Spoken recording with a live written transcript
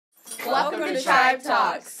Welcome to Tribe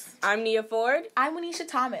Talks. I'm Nia Ford. I'm Manisha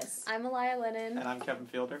Thomas. I'm Aliyah Lennon. And I'm Kevin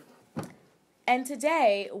Fielder. And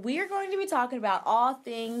today, we are going to be talking about all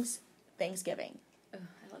things Thanksgiving. Oh,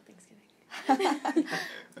 I love Thanksgiving.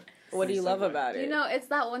 What do you love about it? You know, it's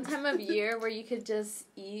that one time of year where you could just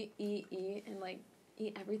eat, and, like,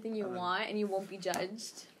 eat everything you want, and you won't be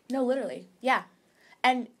judged. No, literally. Yeah.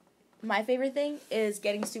 And my favorite thing is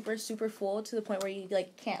getting super, super full to the point where you,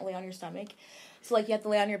 like, can't lay on your stomach. So, like, you have to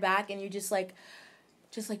lay on your back, and you just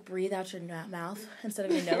breathe out your mouth instead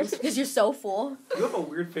of your nose because you're so full. You have a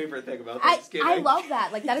weird favorite thing about Thanksgiving. I love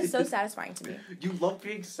that. Like, that is so satisfying to me. You love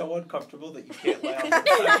being so uncomfortable that you can't lay on the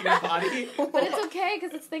side of your body. But it's okay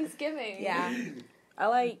because it's Thanksgiving. Yeah. I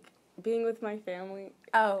like being with my family.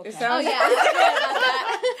 Oh, okay. It sounds I forgot about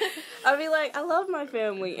that. I'll be like, I love my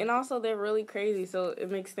family, and also they're really crazy, so it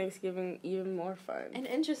makes Thanksgiving even more fun. And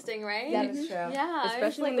interesting, right? That is true. Yeah. Especially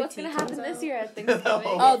it's like, when the what's tea going to happen comes this out. year at Thanksgiving?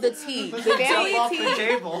 Oh, the tea. The The tea family off the tea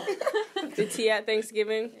table. The tea at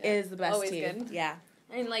Thanksgiving. is the best Always tea. good. Yeah.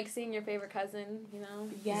 And, like, seeing your favorite cousin, you know?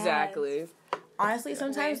 Yes. Exactly. Honestly,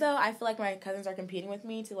 sometimes, though, I feel like my cousins are competing with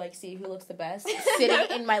me to, like, see who looks the best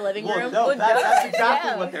sitting in my living Well, room. no, that's exactly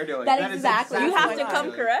Yeah. what they're doing. That is exactly You what have they're to come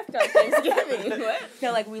doing. correct on Thanksgiving. What?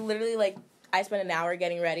 No, like, we literally, like, I spent an hour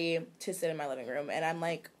getting ready to sit in my living room, and I'm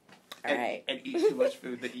like, all right. And eat too much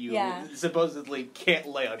food that you Yeah. supposedly can't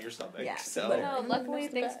lay on your stomach. Yeah, So literally. No, luckily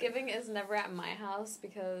That's the best. Thanksgiving is never at my house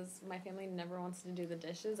because my family never wants to do the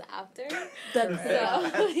dishes after. The-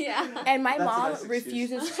 So, yeah. And my That's a mom nice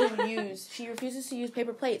excuse. refuses to use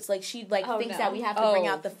paper plates. Like, she, like, Oh, thinks no. that we have to bring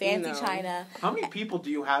Oh, out the fancy no. china. how many people do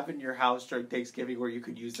you have in your house during Thanksgiving where you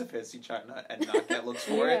could use the fancy china and not get looks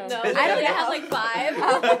for Yeah. it? No, I don't I know. have like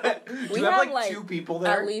 5. Do We you have have, like like, 2 people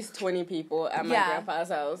there? At least 20 people at my Yeah. grandpa's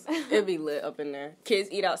house. It'd be lit up in there. Kids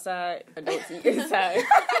eat outside, adults eat inside.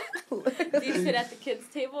 Do you sit at the kids'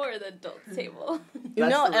 table or the adults' table? You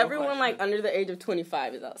That's know, the real everyone, question. like, under the age of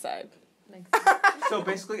 25 is outside. So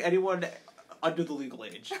basically, anyone under the legal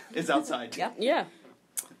age is outside. Yep. Yeah.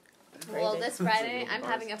 Well, Crazy. this Friday I'm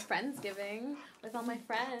having a Friendsgiving with all my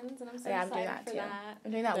friends, and I'm so Yeah, I'm doing excited that, for too. that.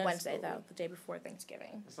 I'm doing that That's Wednesday, cool. though, the day before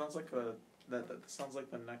Thanksgiving. It sounds like that sounds like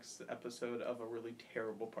the next episode of a really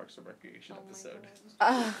terrible Parks and Recreation Oh my episode.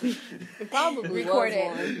 Uh, It probably Record was it.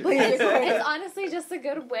 one. Please record it. It's honestly just a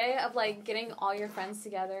good way of like getting all your friends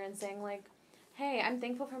together and saying like, "Hey, I'm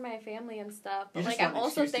thankful for my family and stuff, but You just like I'm want an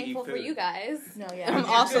also excuse to eat thankful for food. you guys." No, I'm yeah.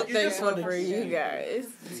 also You just thankful wanted for to you say- guys.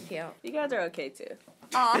 It's cute. You guys are okay, too.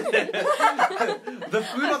 Aw. The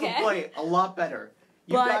food on the Okay. plate a lot better.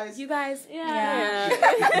 You But guys. you guys, Yeah.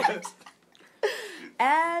 Yeah.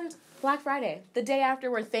 And Black Friday, the day after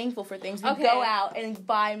we're thankful for things, we Okay. go out and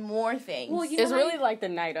buy more things. Well, you know It's how really you- like the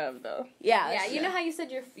night of, though. yeah, Yeah, you know how you said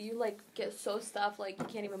you like get so stuffed like you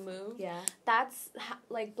can't even move. yeah. That's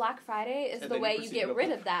like Black Friday is And the then way you you proceed get to rid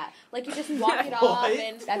go- of that. Like you just walk it What? off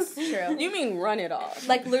and That's true. You mean run it off.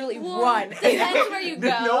 Like literally Well, run. depends where you go.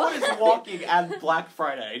 No one is walking at Black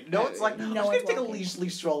Friday. No one's like, No I'm just one's gonna take a walking. leisurely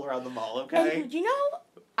stroll around the mall, okay? And you know,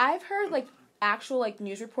 I've heard like actual like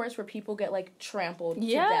news reports where people get like trampled to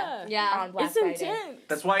Yeah. death Yeah. on Black It's Friday. intense.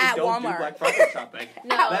 That's why I At don't Walmart. do Black Friday shopping.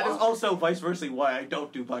 No. That is also vice versa why I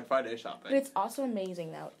don't do Black Friday But shopping. it's also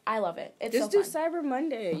amazing though. I love it. It's Just so do fun. Cyber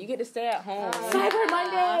Monday. You get to stay at home. Cyber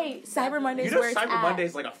Monday. Cyber Monday You is know where it's Cyber at. Monday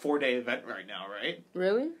is like a 4-day event right now, right?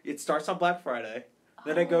 Really? It starts on Black Friday,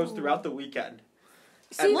 then it goes throughout the weekend.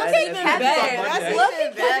 See, And look then at it even ends on better. Monday. That's Look even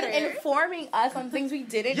at Kevin better. informing us on things we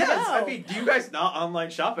didn't Yes, know. I mean, do you guys not online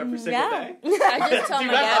shop every single No. day? I just tell do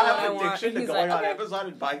you my guys dad not what I have an want. addiction to He's going like, on okay. Amazon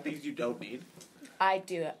and buying things you don't need? I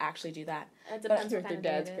do actually do that It depends With what your kind of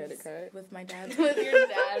dad's day it credit is. card. with my dad. With your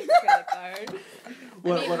dad's credit card.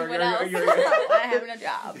 What, mean, what are what your, else? I having a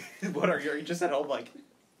job. what are your, you just at home like,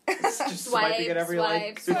 just swiping at every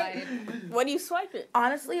like. swipe. What do you swipe it?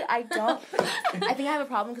 Honestly, I don't. I think I have a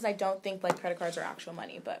problem because I don't think like credit cards are actual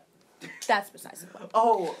money, but that's besides the point.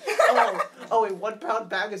 Oh, a 1 pound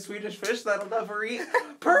bag of Swedish fish that I'll never eat?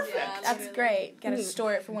 Perfect! Yeah. That's great. Gotta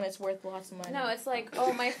store it for when it's worth lots of money. No, it's like,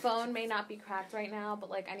 oh, my phone may not be cracked right now, but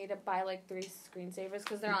like I need to buy like 3 screensavers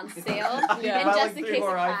because they're on sale. I need Yeah. to And buy just like in 3 case more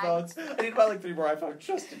it cracks. iPhones. I need to buy like 3 more iPhones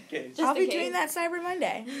just in case. Just I'll in be doing that case. Cyber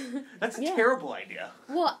Monday. That's a Yeah. terrible idea.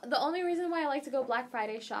 Well, the only reason why I like to go Black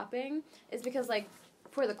Friday shopping is because like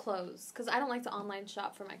for the clothes, because I don't like to online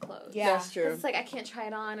shop for my clothes. Yeah. That's true. It's like I can't try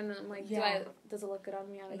it on, and then I'm like, Yeah. does it look good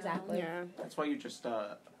on me? I don't Exactly. know. Yeah. That's why you just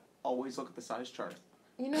always look at the size chart.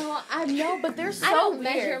 You know, I No, but they're so I don't weird.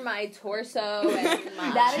 measure my torso and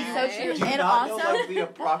my That is so Do true. you And not also- know like the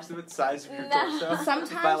approximate size of your No. torso?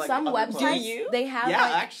 Sometimes By, like, some other websites clothes? Do you? they have Yeah,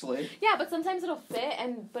 like actually. Yeah, but sometimes it'll fit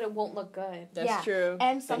but it won't look good. That's Yeah. true.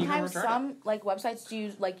 and Then you can sometimes return some like websites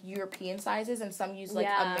use like European sizes and some use like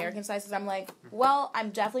Yeah. American sizes. I'm like, well,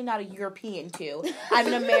 I'm definitely not a European 2. I'm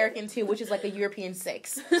an American 2, which is like a European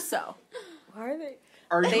 6. So Why are they?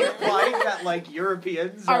 Are you implying that like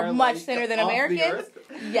Europeans Are much like, thinner than off the Americans? earth?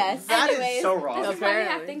 Yes. That is Anyways, so wrong. This is why we have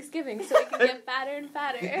Apparently. Thanksgiving, so we can get fatter and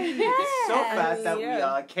fatter. It's so fat that we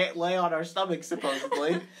Yeah. can't lay on our stomachs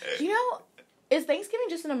supposedly. You know, is Thanksgiving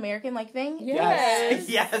just an American like thing? Yes.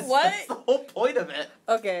 Yes. What? That's the whole point of it.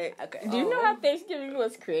 Okay. Okay. Do you know how Thanksgiving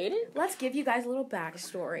was created? Let's give you guys a little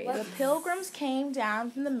backstory. Let's- The Pilgrims came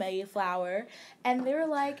down from the Mayflower, and they were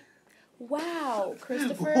like, "Wow,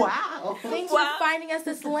 Christopher, Wow. thanks Wow. for finding us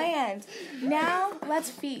this land. Now let's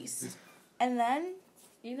feast." And then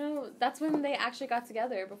You know, that's when they actually got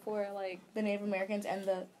together before, like, the Native Americans and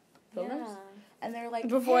the Pilgrims, yeah. and they were like,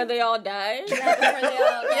 Before "Hey, they all died? Yeah, before they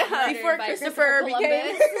all got Yeah, murdered before by Christopher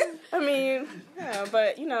became- Columbus. I mean, yeah,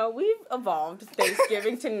 but, you know, we've evolved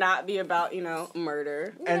Thanksgiving to not be about, you know,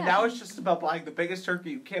 murder. And Yeah. now it's just about buying the biggest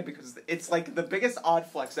turkey you can because it's like the biggest odd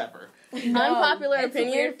flex ever. Unpopular it's a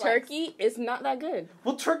opinion, weird flex. turkey is not that good.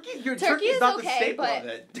 Well, turkey Turkey is is not the okay, staple but- of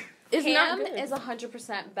it. It's Ham not good. is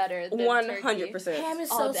 100% better than 100%. ham is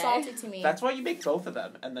All so day. salty to me." That's why you make both of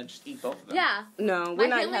them and then just eat both of turkey. them. Yeah, No, my we're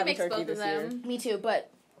not family having makes turkey both of this year. them. Me too, but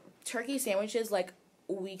turkey sandwiches like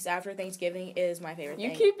weeks after Thanksgiving is my favorite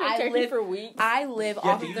You thing. keep your I turkey live, for weeks. I live Yeah,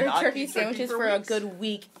 off do of you their not turkey eat turkey sandwiches for for a weeks? good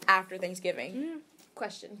week after Thanksgiving.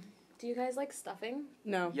 Question. Do you guys like stuffing?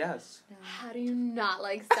 No. Yes. How do you not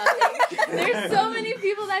like stuffing? There's so many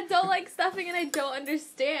people that don't like stuffing and I don't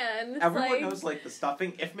understand. It's Everyone like, knows like the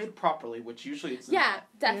stuffing, if made properly, which usually it's Yeah, not,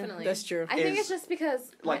 definitely. That's true. I think is, it's just because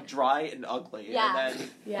like dry and ugly. Yeah. And then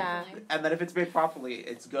Yeah. Definitely. if it's made properly,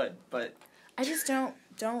 it's good. But I just don't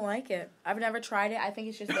like it. I've never tried it. I think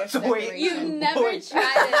it's just there So for wait, decoration. You've never Wait.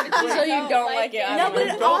 tried it. So you don't like it. I No, don't but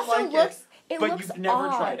know. it Don't also like it, looks. It but looks you've never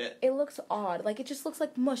odd. tried it. It looks odd. Like it just looks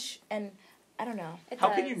like mush, and I don't know. It How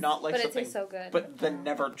does, can you not like but something, it tastes so good. but then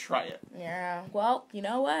never try it? Yeah. Well, you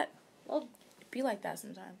know what? Well- It'd be like that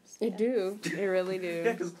sometimes. It do. It really Yeah,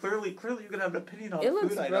 do. because clearly you can have an opinion on It a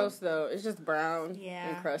looks food gross though. It's just brown Yeah.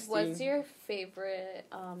 and crusty. What's your favorite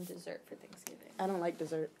dessert for Thanksgiving? I don't like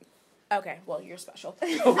dessert. Okay. Well, you're special.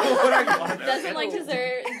 item. What are you on about? Doesn't like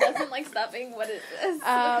dessert, doesn't like stuffing. What is this? What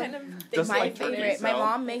kind of thing Doesn't My like turkey, favorite. My so-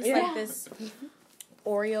 mom makes Yeah. like this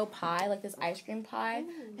Oreo pie, like this ice cream pie,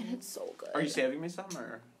 and it's so good. Are you saving me some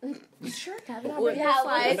or? Sure, Kevin? I'll Well, bring Yeah, you a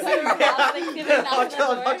like, slice. Thanksgiving, knock on the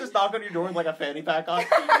door. I'll just knock on your door with like a fanny pack on.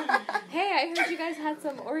 Hey, I heard you guys had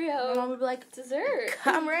some My Oreo mom would be like, dessert.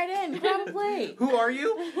 "Come right in, grab a plate." Who are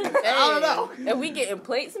you? Hey, I don't know. And we getting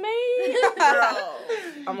plates made? Bro.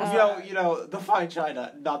 I'm You know, the fine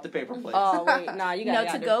china, not the paper plates. Oh wait, nah, you got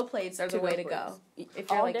No, to-go plates are the To-go way to plates. go. If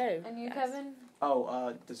you're all like, day. And you, Yes. Kevin?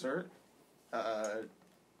 Dessert?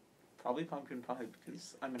 Probably pumpkin pie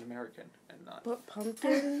because I'm an American and not. But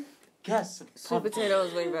pumpkin, Yes, sweet pumpkin. potato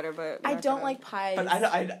is way better. But I not don't gonna- like pies. But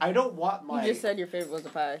I don't want my. You just said your favorite was a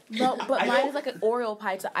pie. No, but I mine don't- is like an Oreo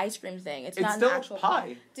pie. It's an ice cream thing. It's it's not still an actual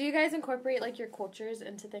pie. Do you guys incorporate like your cultures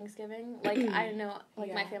into Thanksgiving? Like I know,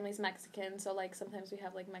 like my Yeah. family's Mexican, so like sometimes we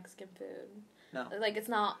have like Mexican food. No. Like it's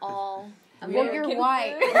not all. Well, American you're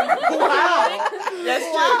white. food. Wow. That's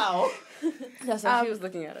true. Wow. That's how she was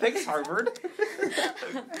looking at it. Thanks, Harvard.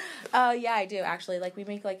 Yeah, I do actually. Like we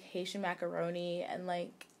make like Haitian macaroni and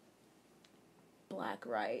like black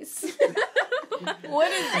rice.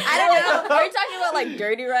 What is? I don't know. Are you talking about like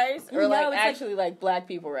dirty rice or No, like it's like- actually like black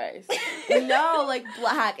people rice? No, like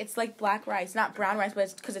black. It's like black rice, not brown rice, but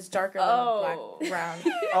it's because it's darker than Oh. black brown.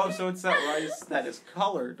 Oh, so it's that rice that is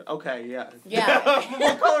colored. Okay, yeah. Yeah.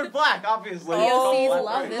 Well, colored black, obviously. Oh, It's called POCs black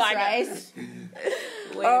love rice. this my God.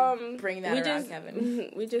 rice. Wait, bring that we around, just,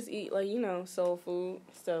 Kevin. We just eat like soul food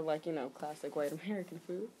instead of like classic white American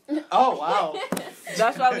food. Oh, wow.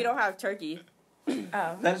 That's why we don't have turkey.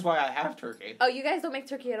 Oh. That is why I have turkey. Oh, you guys don't make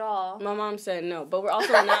turkey at all. My mom said no, but we're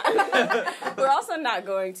also not. We're also not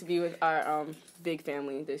going to be with our big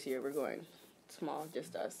family this year. We're going small,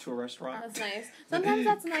 just us. To a restaurant. That's nice. Sometimes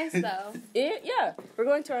that's nice though. Yeah, we're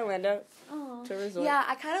going to Orlando Oh. to a resort. Yeah,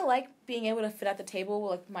 I kind of like being able to fit at the table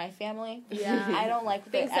with like my family. Yeah. I don't like the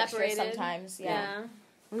Being extra separated. sometimes. Yeah.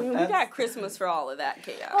 I mean, we That's- got Christmas for all of that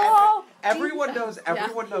chaos. Oh, Everyone knows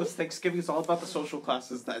Thanksgiving is all about the social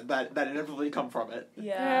classes that inevitably come from it.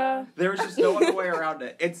 yeah. There's just no other way around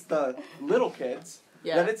it. It's the little kids.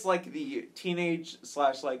 Yeah. Then it's like the teenage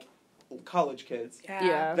 / like college kids.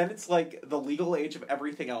 Yeah. Then it's like the legal age of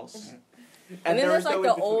everything else. And then there's like no the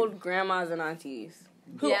in-between. old grandmas and aunties.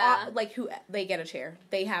 Who Yeah. who they get a chair.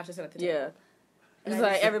 They have to sit at the table. Yeah. It's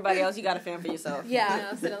like everybody else, you got to fan for yourself.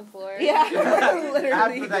 Yeah. Sit on the floor. Yeah. After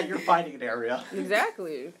Literally. that, you're finding an area.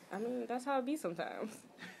 Exactly. I mean, that's how it be sometimes.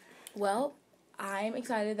 Well, I'm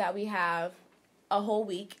excited that we have a whole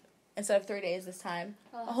week instead of 3 days this time.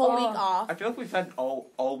 A whole week off. I feel like we've had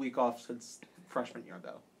all week off since freshman year,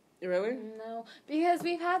 though. Really? No, because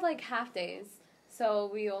we've had like half days, so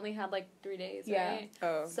we only had like 3 days, Yeah. right?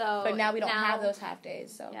 Oh. So, But now we don't have those half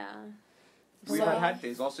days, so. Yeah. We've So- had hack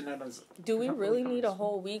days, also known as. Do we really need a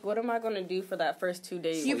whole week? What am I going to do for that first 2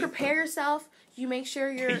 days? You prepare yourself. You make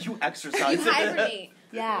sure you're. You exercise. You hibernate.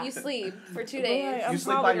 Yeah. You sleep for 2 Boy, days. I'm You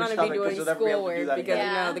sleep probably by your going to be stomach 'cause doing you'll never be able to do schoolwork that because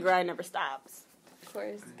again. no, the grind never stops. Of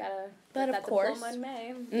course, gotta. But get of that course, diploma in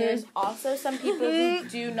May. there's also some people who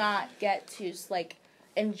do not get to like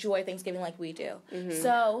enjoy Thanksgiving like we do.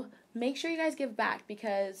 So make sure you guys give back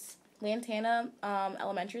because Lantana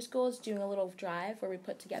Elementary School is doing a little drive where we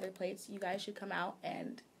put together plates. You guys should come out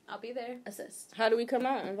and I'll be there. assist. How do we come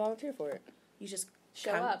out and volunteer for it? You just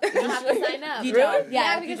Show come. up. You don't have to sign up. You Really? don't.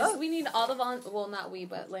 Yeah, Yeah, because we need all the well, not we,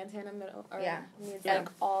 but Lantana Middle. Or Yeah. needs Yeah. like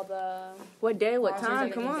all the. What day? What Volunteers time?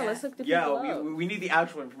 are Come gonna on, get- let's hook the Yeah, people up. we need the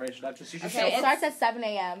actual information, not just you just Okay, it show up. starts at 7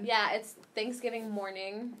 a.m. Yeah, it's Thanksgiving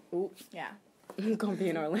morning. Yeah. I'm going to be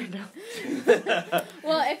in Orlando.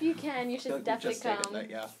 Well, if you can, you should Just definitely stay at come. night,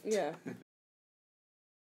 yeah. Yeah.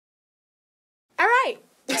 All right.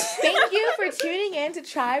 Thank you for tuning in to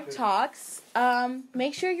Tribe Talks.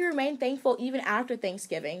 Make sure you remain thankful even after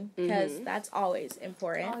Thanksgiving because that's always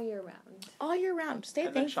important. All year round. All year round. Stay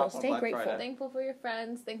And then thankful. shop on Stay Black grateful. Friday. Thankful for your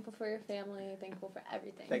friends. Thankful for your family. Thankful for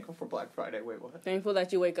everything. Thankful for Black Friday. Wait, what? Thankful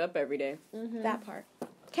that you wake up every day. Mhm. That part.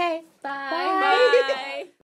 Okay. Bye. Bye. Bye.